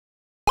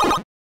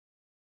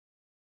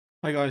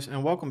Hi guys,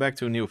 and welcome back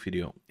to a new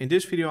video. In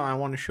this video I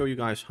want to show you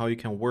guys how you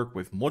can work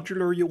with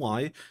modular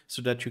UI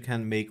so that you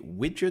can make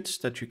widgets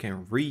that you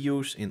can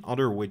reuse in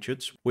other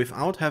widgets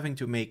without having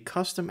to make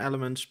custom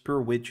elements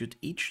per widget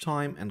each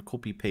time and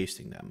copy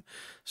pasting them.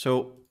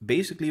 So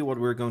basically what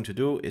we're going to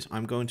do is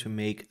I'm going to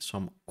make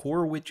some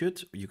core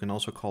widget. You can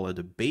also call it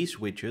a base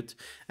widget,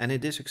 and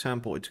in this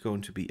example it's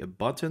going to be a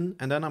button,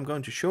 and then I'm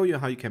going to show you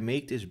how you can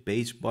make this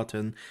base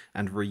button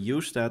and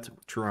reuse that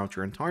throughout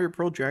your entire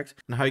project,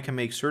 and how you can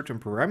make certain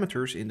parameters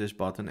in this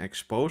button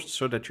exposed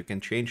so that you can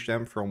change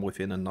them from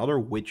within another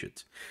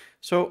widget.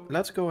 So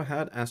let's go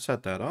ahead and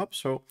set that up.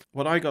 So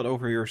what I got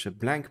over here is a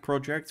blank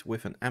project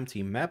with an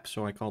empty map.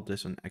 So I called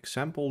this an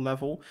example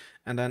level.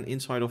 And then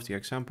inside of the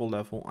example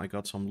level, I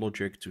got some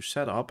logic to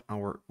set up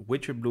our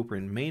widget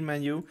blueprint main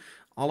menu.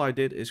 All I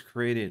did is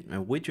create a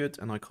widget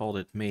and I called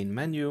it main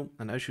menu.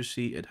 And as you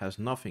see, it has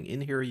nothing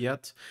in here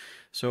yet.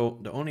 So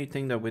the only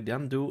thing that we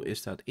then do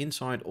is that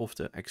inside of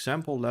the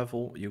example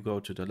level, you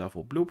go to the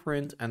level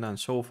blueprint, and then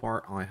so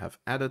far I have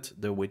added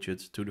the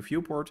widget to the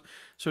viewport.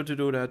 So to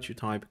do that, you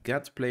type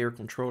get player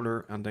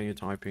controller, and then you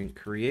type in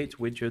create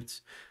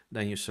widget.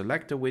 Then you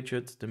select the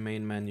widget, the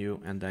main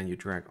menu, and then you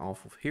drag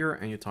off of here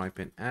and you type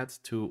in add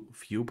to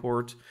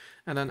viewport.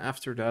 And then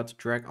after that,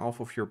 drag off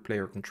of your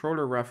player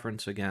controller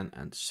reference again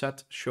and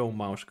set show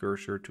mouse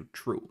cursor to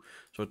true.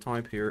 So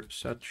type here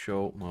set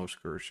show mouse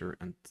cursor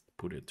and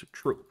put it to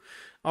true.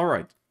 All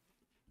right.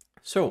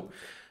 So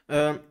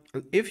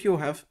if you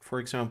have, for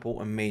example,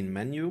 a main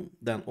menu,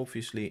 then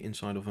obviously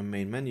inside of a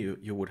main menu,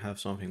 you would have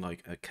something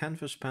like a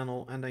canvas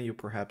panel, and then you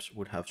perhaps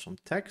would have some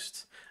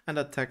text, and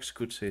that text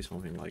could say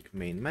something like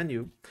main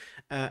menu.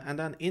 And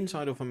then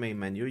inside of a main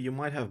menu, you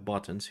might have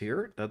buttons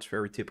here. That's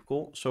very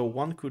typical. So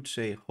one could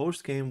say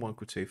host game, one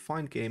could say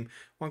find game,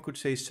 one could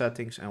say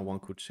settings, and one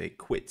could say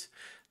quit.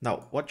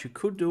 Now, what you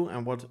could do,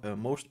 and what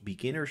most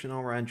beginners in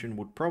our engine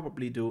would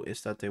probably do,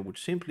 is that they would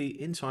simply,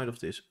 inside of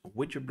this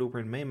widget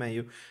blueprint main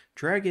menu,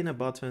 drag in a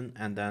button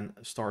and then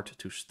start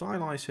to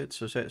stylize it.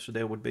 So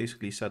they would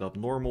basically set up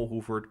normal,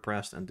 hovered,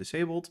 pressed, and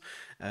disabled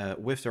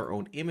with their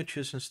own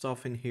images and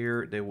stuff in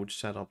here. They would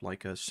set up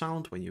like a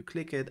sound when you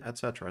click it,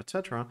 etc.,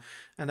 etc.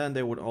 And then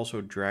they would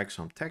also drag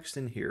some text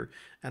in here.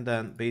 And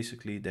then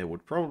basically they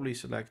would probably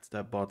select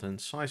that button,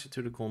 size it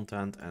to the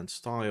content, and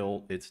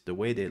style it the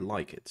way they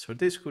like it. So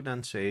this could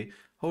then say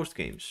host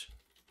games.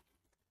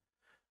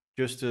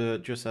 Just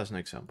as an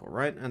example,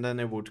 right? And then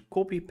they would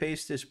copy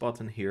paste this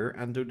button here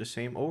and do the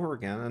same over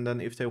again. And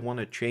then if they want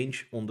to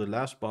change on the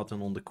last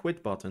button, on the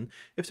quit button,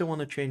 if they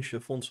want to change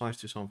the font size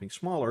to something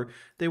smaller,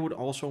 they would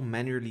also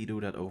manually do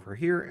that over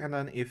here. And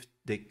then if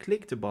they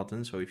click the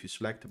button, so if you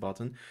select the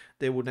button,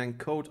 they would then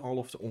code all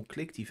of the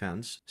on-clicked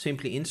events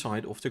simply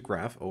inside of the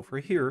graph over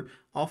here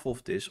off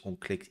of this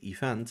on-clicked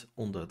event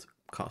on that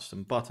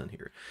custom button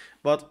here.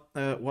 But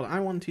what I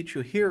want to teach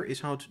you here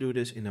is how to do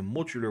this in a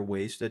modular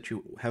way, so that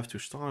you have to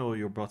style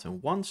your button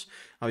once,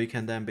 how you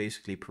can then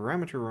basically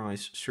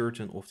parameterize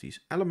certain of these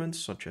elements,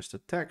 such as the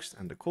text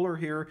and the color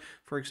here,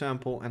 for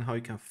example, and how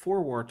you can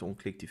forward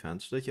on-clicked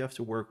events so that you have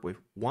to work with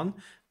one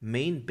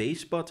main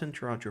base button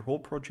throughout your whole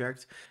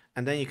project.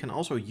 And then you can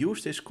also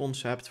use this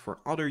concept for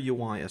other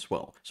UI as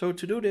well. So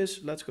to do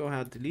this, let's go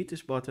ahead, delete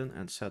this button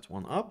and set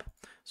one up.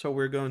 So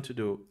we're going to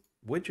do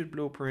widget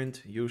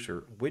blueprint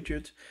user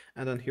widget,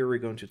 and then here we're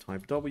going to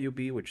type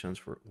WB, which stands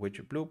for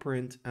widget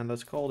blueprint, and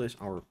let's call this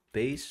our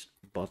base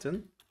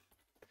button.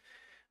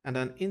 And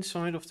then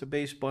inside of the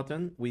base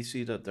button, we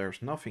see that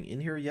there's nothing in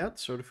here yet.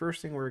 So the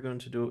first thing we're going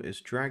to do is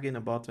drag in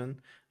a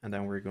button, and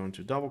then we're going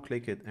to double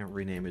click it and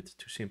rename it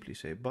to simply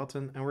say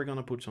button. And we're going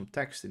to put some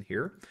text in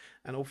here.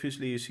 And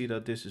obviously you see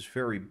that this is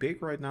very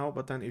big right now,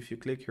 but then if you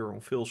click here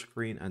on fill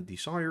screen and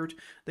desired,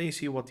 then you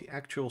see what the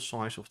actual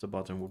size of the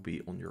button will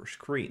be on your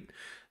screen.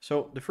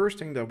 So the first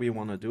thing that we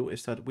want to do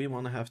is that we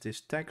want to have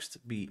this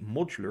text be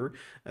modular.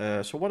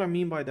 So what I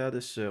mean by that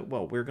is,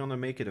 well, we're going to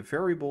make it a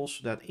variable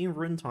so that in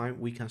runtime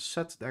we can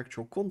set the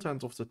actual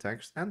content of the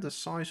text and the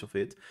size of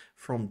it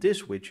from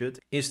this widget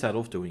instead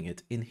of doing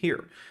it in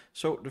here.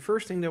 So the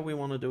first thing that we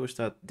want to do is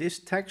that this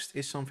text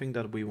is something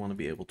that we want to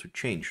be able to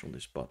change on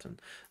this button.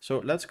 So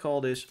let's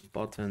call this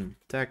button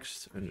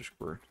text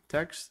underscore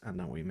text, and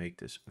then we make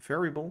this a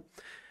variable.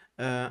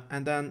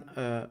 And then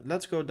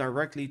let's go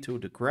directly to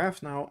the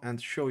graph now and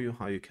show you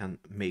how you can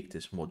make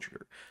this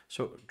modular.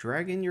 So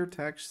drag in your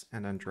text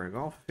and then drag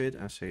off of it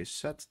and say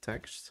set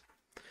text.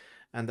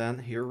 And then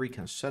here we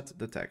can set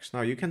the text.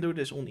 Now you can do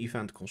this on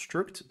event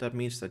construct. That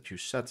means that you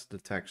set the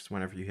text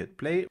whenever you hit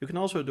play. You can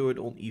also do it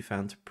on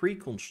event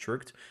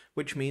pre-construct,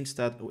 which means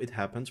that it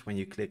happens when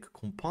you click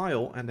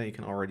compile, and then you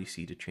can already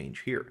see the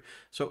change here.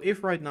 So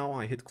if right now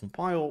I hit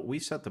compile, we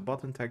set the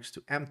button text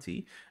to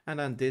empty, and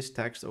then this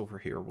text over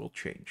here will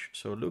change.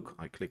 So look,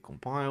 I click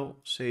compile,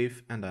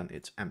 save, and then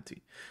it's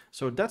empty.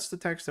 So that's the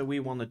text that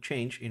we want to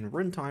change in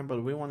runtime,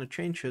 but we want to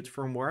change it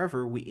from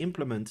wherever we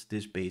implement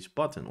this base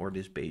button or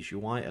this base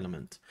UI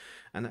element.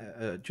 And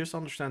just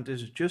understand,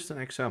 this is just an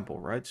example,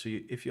 right? So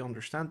if you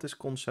understand this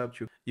concept,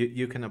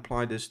 you can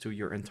apply this to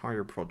your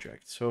entire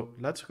project. So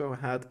let's go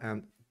ahead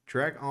and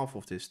drag off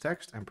of this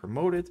text and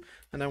promote it.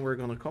 And then we're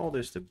going to call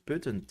this the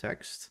button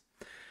text.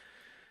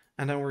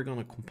 And then we're going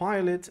to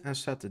compile it and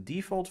set the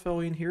default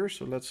value in here.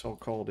 So let's all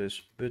call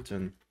this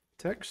button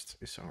text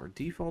is our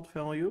default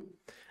value.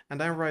 And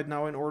then right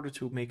now, in order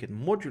to make it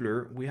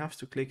modular, we have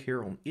to click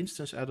here on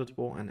instance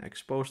editable and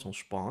exposed on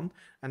spawn.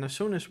 And as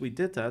soon as we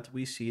did that,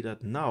 we see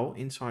that now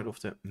inside of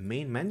the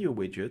main menu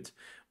widget,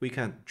 we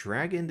can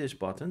drag in this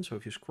button. So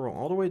if you scroll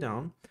all the way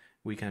down,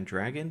 we can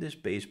drag in this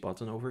base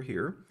button over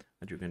here,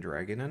 and you can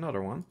drag in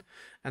another one.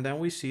 And then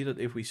we see that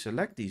if we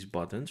select these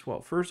buttons,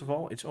 well, first of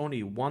all, it's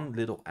only one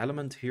little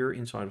element here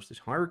inside of this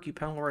hierarchy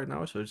panel right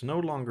now. So it's no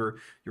longer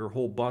your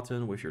whole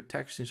button with your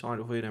text inside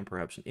of it and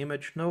perhaps an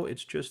image. No,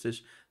 it's just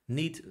this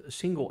neat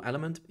single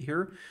element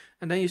here.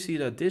 And then you see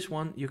that this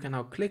one, you can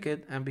now click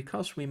it. And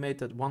because we made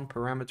that one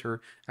parameter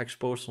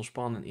exposed on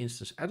spawn and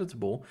instance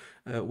editable,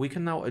 we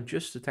can now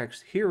adjust the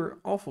text here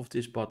off of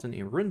this button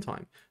in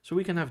runtime. So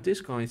we can have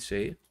this guy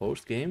say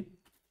host game.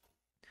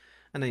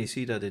 And then you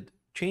see that it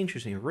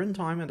changes in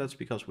runtime, and that's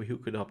because we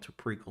hook it up to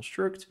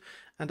pre-construct.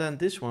 And then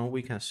this one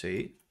we can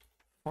say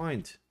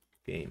find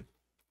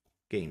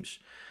games.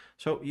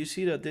 So you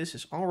see that this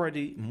is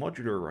already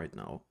modular right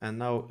now. And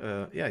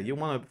now, yeah, you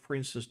want to, for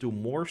instance, do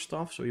more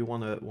stuff. So you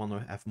want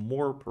to have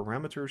more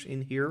parameters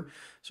in here.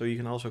 So you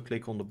can also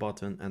click on the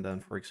button and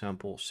then, for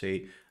example,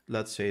 say,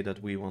 let's say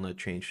that we want to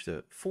change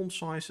the font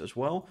size as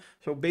well.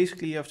 So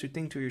basically you have to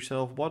think to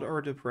yourself, what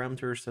are the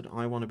parameters that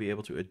I want to be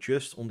able to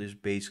adjust on this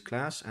base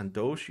class? And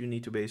those you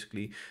need to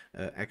basically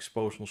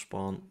expose on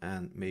spawn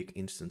and make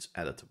instance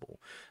editable.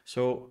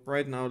 So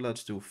right now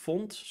let's do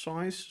font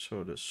size.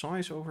 So the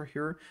size over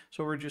here.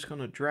 So we're just going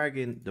to drag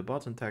in the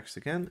button text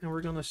again, and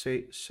we're going to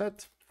say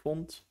set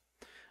font.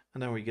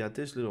 And then we get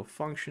this little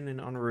function in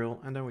Unreal,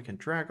 and then we can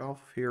drag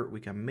off of here. We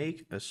can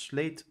make a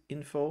slate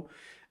info.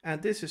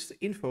 And this is the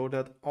info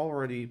that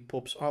already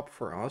pops up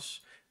for us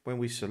when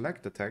we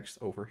select the text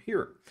over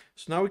here.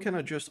 So now we can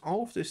adjust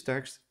all of this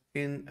text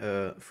in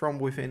from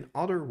within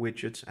other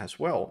widgets as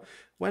well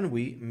when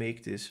we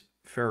make this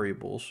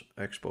variables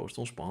exposed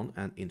on spawn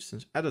and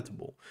instance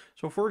editable.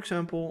 So for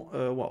example,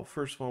 well,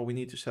 first of all, we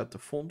need to set the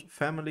font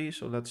family.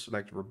 So let's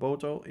select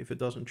Roboto. If it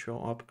doesn't show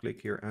up,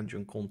 click here,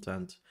 engine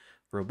content,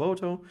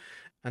 Roboto.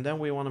 And then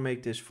we want to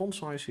make this font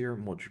size here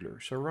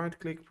modular. So right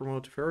click,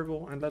 promote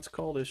variable, and let's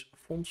call this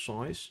font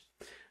size.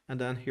 And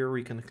then here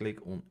we can click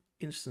on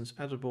instance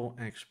editable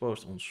and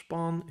exposed on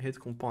spawn, hit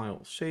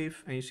compile,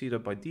 save, and you see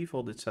that by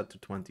default it's set to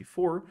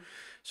 24.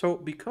 So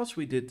because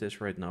we did this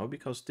right now,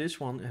 because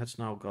this one has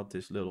now got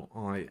this little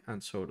eye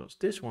and so does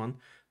this one,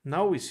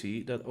 now we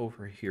see that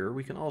over here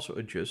we can also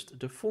adjust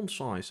the font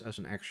size as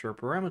an extra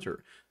parameter.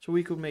 So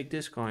we could make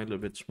this guy a little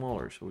bit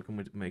smaller. So we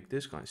can make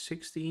this guy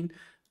 16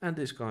 and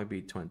this guy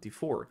be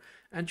 24.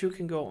 And you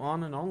can go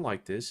on and on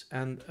like this.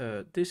 And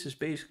this is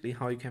basically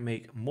how you can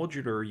make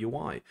modular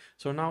UI.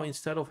 So now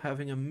instead of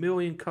having a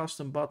million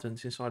custom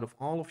buttons inside of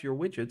all of your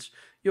widgets,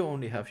 you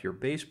only have your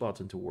base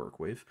button to work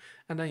with.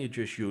 And then you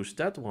just use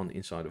that one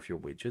inside of your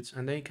widgets.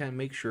 And then you can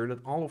make sure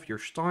that all of your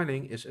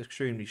styling is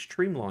extremely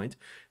streamlined.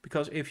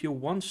 Because if you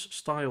once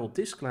style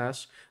this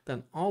class,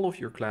 then all of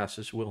your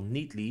classes will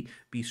neatly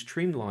be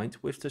streamlined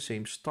with the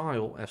same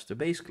style as the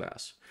base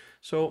class.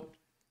 So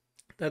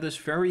that is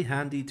very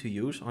handy to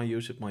use. I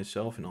use it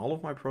myself in all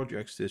of my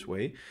projects this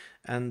way.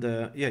 And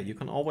yeah, you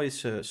can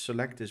always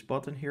select this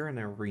button here and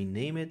then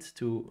rename it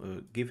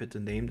to give it a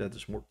name that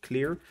is more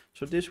clear.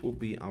 So this would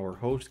be our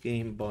host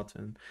game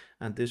button.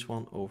 And this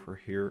one over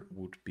here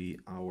would be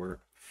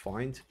our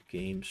find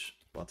games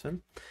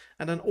button.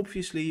 And then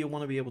obviously you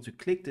want to be able to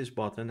click this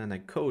button and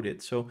then code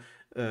it. So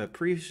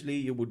previously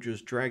you would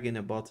just drag in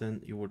a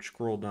button, you would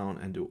scroll down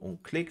and do on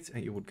clicked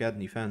and you would get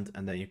an event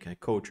and then you can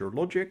code your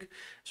logic.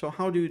 So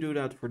how do you do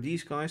that for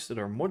these guys that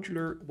are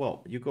modular?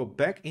 Well, you go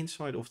back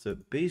inside of the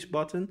base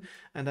button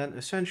and then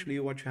essentially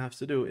what you have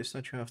to do is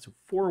that you have to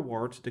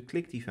forward the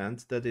clicked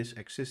event that is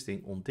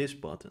existing on this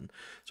button.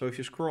 So if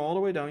you scroll all the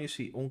way down, you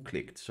see on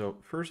clicked. So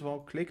first of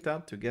all, click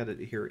that to get it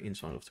here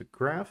inside of the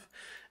graph.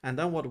 And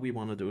then what we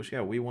want to do is,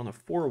 yeah, we want to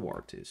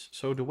forward this.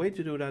 So the way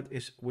to do that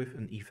is with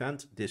an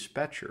event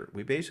dispatcher.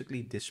 We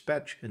basically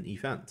dispatch an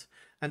event.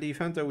 And the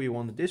event that we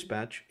want to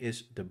dispatch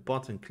is the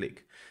button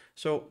click.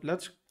 So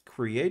let's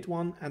create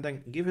one and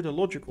then give it a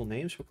logical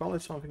name. So call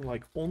it something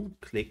like on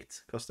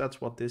clicked, because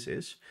that's what this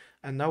is.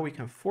 And now we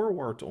can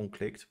forward on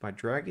clicked by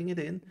dragging it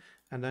in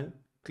and then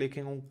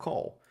clicking on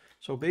call.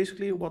 So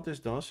basically what this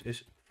does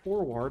is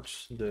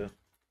forwards the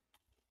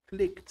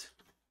clicked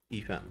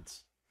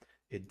event.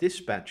 It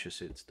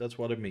dispatches it. That's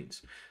what it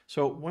means.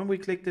 So when we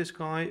click this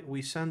guy,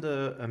 we send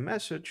a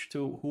message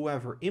to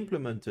whoever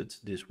implemented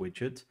this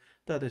widget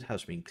that it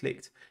has been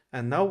clicked.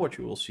 And now what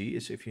you will see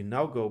is if you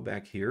now go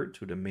back here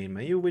to the main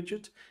menu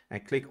widget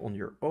and click on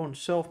your own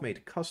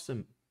self-made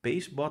custom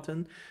base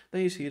button,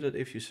 then you see that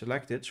if you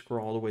select it,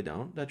 scroll all the way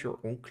down, that your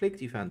on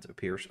clicked event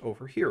appears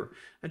over here.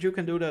 And you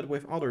can do that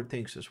with other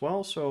things as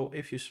well. So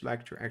if you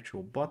select your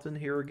actual button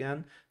here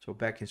again, so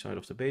back inside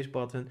of the base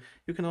button,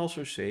 you can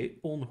also say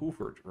on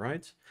hovered,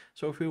 right?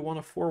 So if we want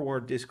to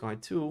forward this guy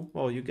too,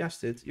 well, you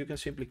guessed it, you can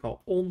simply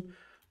call on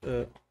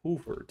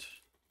hoovered.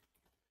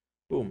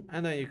 Boom.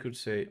 And then you could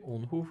say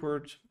on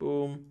hoovered,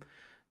 boom,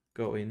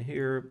 go in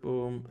here,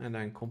 boom, and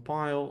then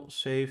compile,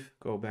 save,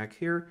 go back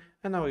here.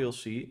 And now you'll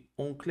see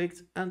on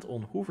clicked and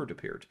on hoovered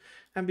appeared.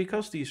 And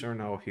because these are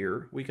now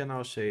here, we can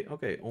now say,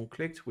 okay, on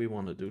clicked, we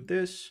want to do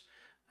this.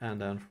 And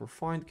then for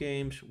find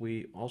games,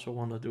 we also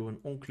want to do an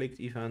on clicked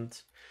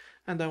event.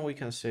 And then we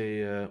can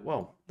say,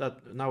 well,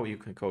 that now you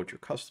can code your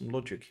custom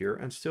logic here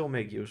and still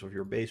make use of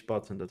your base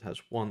button that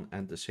has one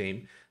and the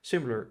same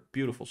similar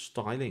beautiful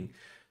styling.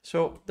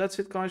 So that's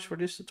it, guys, for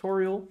this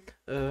tutorial.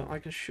 I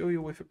can show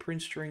you with a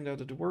print string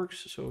that it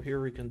works. So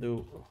here we can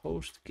do a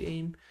host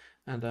game.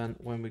 And then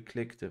when we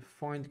click the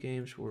find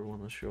games, we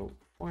want to show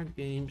find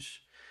games.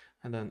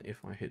 And then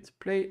if I hit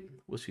play,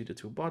 we'll see the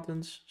two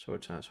buttons. So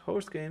it says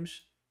host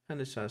games and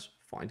it says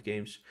find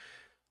games.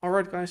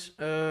 Alright, guys,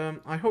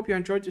 I hope you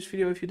enjoyed this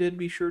video. If you did,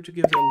 be sure to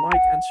give it a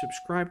like and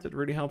subscribe. That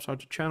really helps out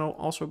the channel.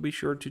 Also, be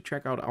sure to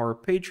check out our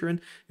Patreon.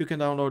 You can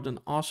download an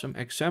awesome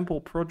example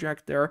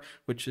project there,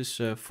 which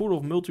is full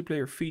of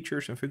multiplayer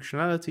features and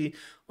functionality.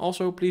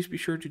 Also, please be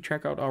sure to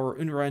check out our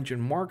Unreal Engine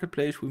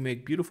marketplace. We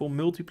make beautiful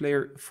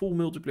multiplayer, full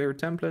multiplayer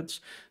templates.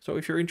 So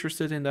if you're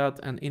interested in that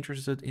and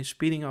interested in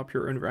speeding up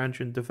your Unreal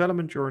Engine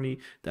development journey,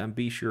 then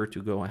be sure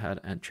to go ahead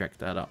and check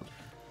that out.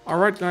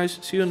 Alright, guys,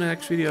 see you in the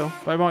next video.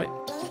 Bye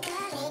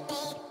bye.